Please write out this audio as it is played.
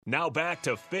Now back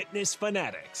to Fitness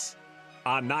Fanatics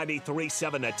on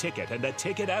 93.7 The Ticket and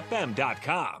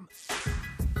theticketfm.com.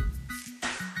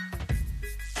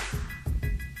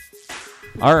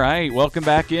 All right, welcome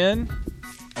back in.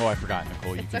 Oh, I forgot,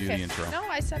 Nicole. You It's can do okay. the intro. No,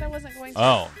 I said I wasn't going to.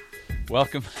 Oh,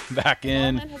 welcome back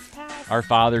in. Moment has passed. Our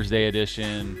Father's Day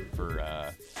edition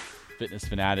for Fitness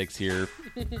Fanatics here.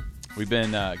 We've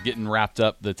been getting wrapped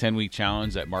up the 10-week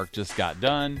challenge that Mark just got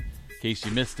done. In case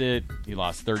you missed it, he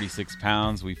lost 36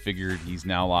 pounds. We figured he's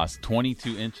now lost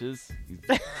 22 inches.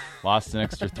 He's lost an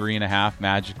extra 3.5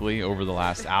 magically over the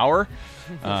last hour.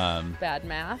 Bad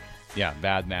math. Yeah,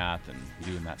 bad math and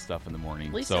doing that stuff in the morning.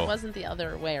 At least so, it wasn't the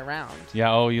other way around.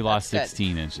 Yeah, you lost That's good.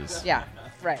 16 inches. Yeah,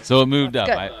 right. So it moved That's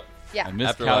up. good. Yeah. I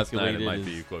After last night, miscalculated it might his-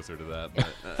 be closer to that. But,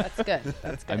 That's good.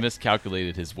 That's I good.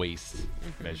 miscalculated his waist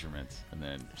measurements, and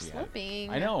then Slipping.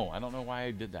 I know. I don't know why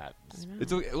I did that.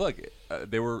 it's okay. Look,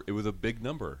 it was a big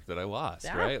number that I lost,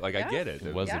 Yeah, right? Like yeah. I get it.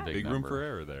 It was a Yeah. big big number. room for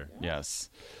error there. Yes.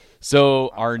 So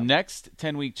our next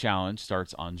 10-week challenge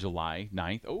starts on July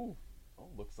 9th. Oh,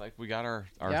 looks like we got our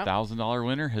Yep. $1,000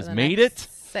 winner has For the made next it.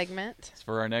 Segment. It's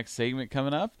for our next segment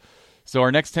coming up. So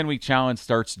our next 10-week challenge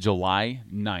starts July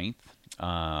 9th.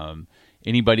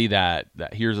 Anybody that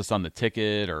hears us on the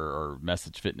ticket or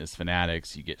message Fitness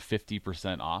Fanatics, you get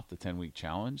 50% off the 10-week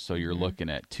challenge. So you're looking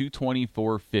at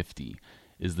 $224.50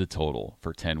 is the total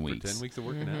for 10 For weeks. 10 weeks of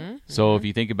working out. So if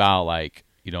you think about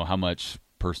how much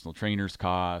personal trainers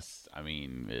cost, I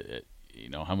mean,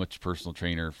 how much personal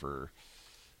trainer for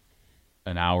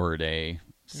an hour a day,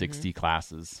 60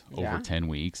 classes over Yeah. 10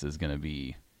 weeks is going to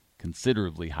be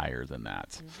considerably higher than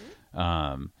that.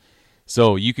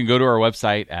 So you can go to our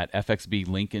website at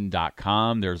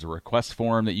fxblincoln.com. There's a request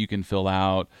form that you can fill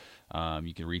out.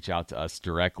 You can reach out to us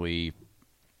directly.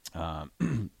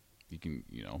 You can,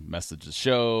 message the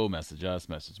show, message us,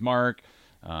 message Mark.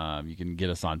 You can get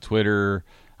us on Twitter.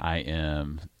 I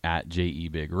am at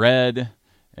JEBigRed,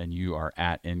 and you are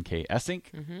at NK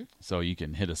Essink. So you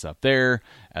can hit us up there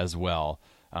as well.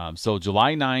 So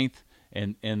July 9th,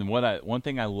 and one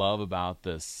thing I love about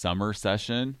the summer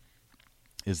session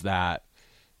is that,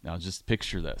 now just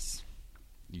picture this.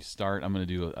 You start, I'm going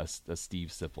to do a Steve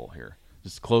Sipple here.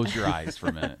 Just close your eyes for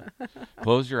a minute.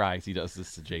 Close your eyes. He does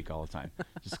this to Jake all the time.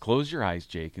 Just close your eyes,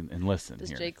 Jake, and listen Does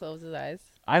here. Jake close his eyes?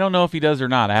 I don't know if he does or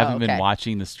not. I haven't been okay.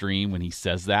 watching the stream when he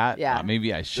says that. Yeah.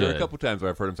 Maybe I There should. are a couple times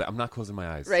where I've heard him say, "I'm not closing my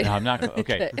eyes." Right. No, I'm not.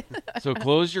 Okay. So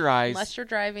close your eyes. Unless you're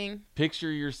driving.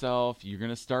 Picture yourself. You're going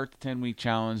to start the 10-week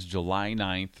challenge July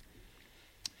 9th.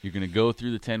 You're going to go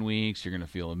through the 10 weeks. You're going to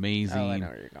feel amazing. Oh, I know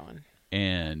where you're going.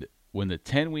 And when the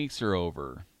 10 weeks are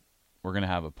over, we're going to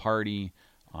have a party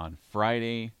on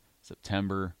Friday,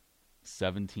 September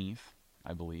 17th,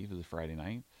 I believe, is a Friday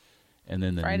night. And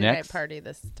then the Friday next night party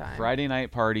this time. Friday night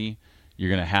party, you're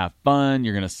going to have fun.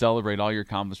 You're going to celebrate all your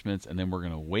accomplishments. And then we're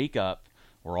going to wake up.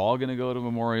 We're all going to go to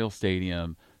Memorial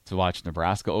Stadium to watch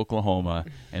Nebraska, Oklahoma.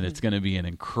 And it's going to be an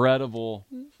incredible,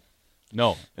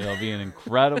 it'll be an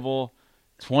incredible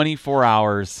 24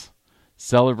 hours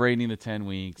celebrating the 10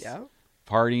 weeks. Yeah.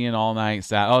 Partying all night. It's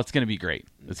going to be great.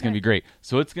 It's going to be great.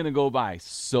 So it's going to go by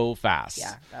so fast.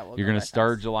 Yeah, that will You're go going by to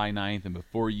start fast. July 9th, and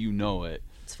before you know it,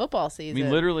 It's football I season. mean,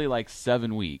 literally like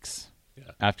 7 weeks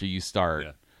Yeah. after you start,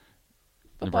 Yeah.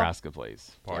 Football. Nebraska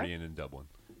plays. Partying in Dublin.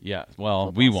 Yeah. Well,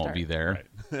 Football we won't start. be there.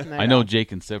 Right. I know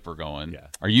Jake and Sip are going. Yeah.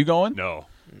 Are you going? No,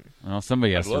 Well,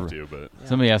 somebody I'd has love to, but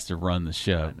Somebody has to run the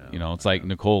show. I know, It's like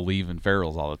Nicole leaving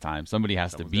Farrell's all the time. Somebody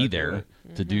has to Someone's be gotta do there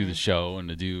it. to do the show and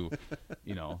to do,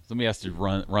 somebody has to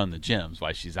run the gyms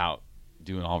while she's out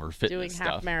doing all of her fitness doing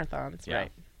stuff. half marathons, Yeah.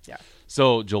 right? Yeah.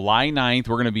 So July 9th,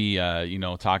 we're going to be,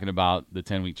 talking about the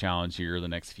 10-week challenge here the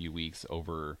next few weeks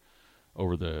over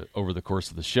the course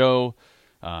of the show.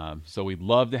 So we'd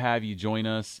love to have you join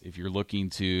us if you're looking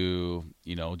to,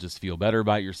 just feel better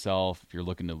about yourself. If you're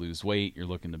looking to lose weight, you're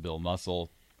looking to build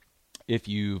muscle. If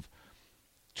you've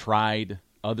tried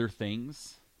other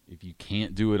things, if you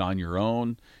can't do it on your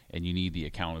own and you need the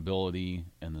accountability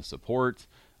and the support,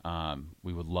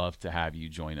 we would love to have you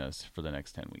join us for the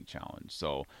next 10-week challenge.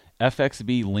 So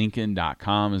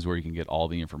fxblincoln.com is where you can get all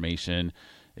the information.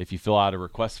 If you fill out a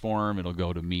request form, it'll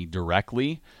go to me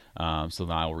directly. So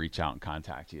then I will reach out and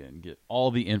contact you and get all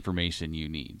the information you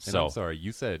need. And So I'm sorry,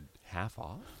 you said half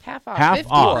off? Half off. Half 50%.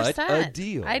 off. What a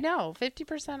deal. I know.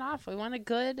 50% off. We want a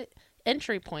good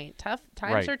entry point. Times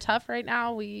Right. are tough right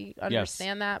now. We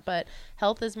understand that, but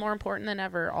health is more important than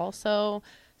ever also.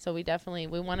 So we definitely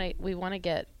we want to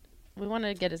get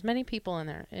as many people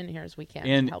in here as we can. to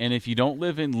and help if you don't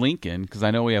live in Lincoln, because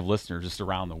I know we have listeners just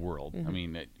around the world. I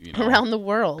mean, around the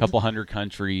world. a couple hundred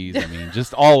countries. I mean,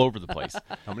 just all over the place.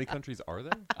 How many countries are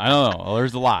there? I don't know. Well,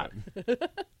 there's a lot.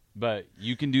 But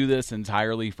you can do this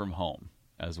entirely from home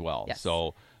as well. Yes.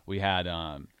 So we had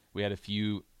a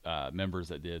few members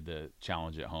that did the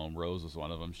challenge at home. Rose was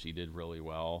one of them. She did really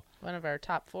well. One of our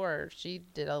top 4, she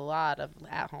did a lot of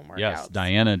at-home workouts. Yes,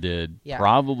 Diana did Yeah.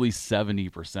 probably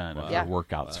 70% of Yeah. her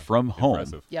workouts from home.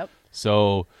 Impressive. Yep.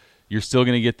 So you're still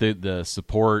going to get the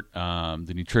support,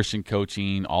 the nutrition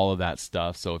coaching, all of that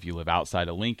stuff. So if you live outside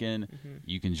of Lincoln,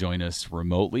 you can join us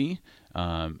remotely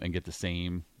and get the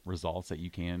same results that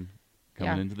you can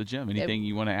coming Yeah. into the gym. Anything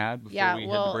you want to add before Yeah, we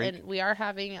well, head to break? and we are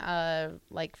having a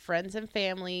friends and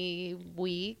family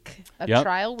week, a Yep.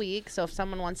 trial week. So if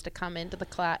someone wants to come into the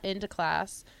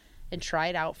class and try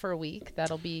it out for a week,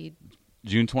 that'll be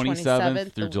June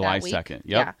 27th through that July week. 2nd.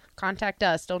 Yep. Yeah, contact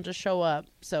us. Don't just show up.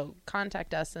 So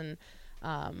contact us, and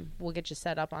we'll get you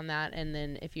set up on that. And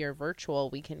then if you're virtual,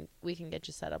 we can get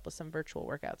you set up with some virtual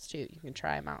workouts too. You can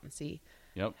try them out and see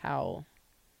Yep. how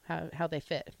they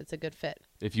fit, if it's a good fit.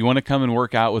 If you want to come and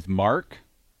work out with Mark,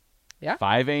 Yeah.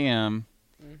 5 a.m.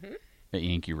 at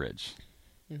Yankee Ridge.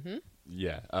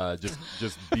 Yeah,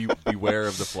 just beware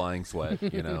of the flying sweat,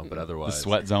 but The otherwise.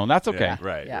 sweat zone. That's okay. Yeah,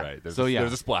 right, Yeah. right. There's So, yeah.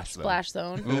 there's a splash zone. Splash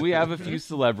zone. Well, we have a few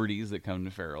celebrities that come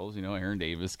to Farrell's. Aaron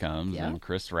Davis comes, Yeah. and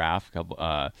Chris Raff.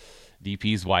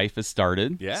 DP's wife has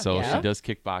started, Yeah. so Yeah. she does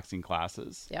kickboxing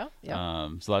classes. Yeah.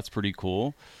 So that's pretty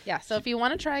cool. Yeah, so if you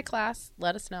want to try a class,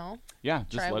 let us know. Yeah,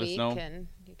 just Try a let us week, know. and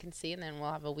you can see, and then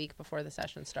we'll have a week before the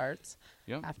session starts.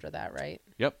 Yep. After that, right?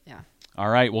 Yep. Yeah. All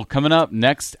right. Well, coming up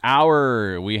next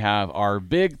hour, we have our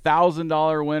big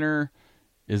 $1,000 winner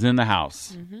is in the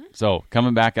house. So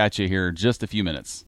coming back at you here in just a few minutes.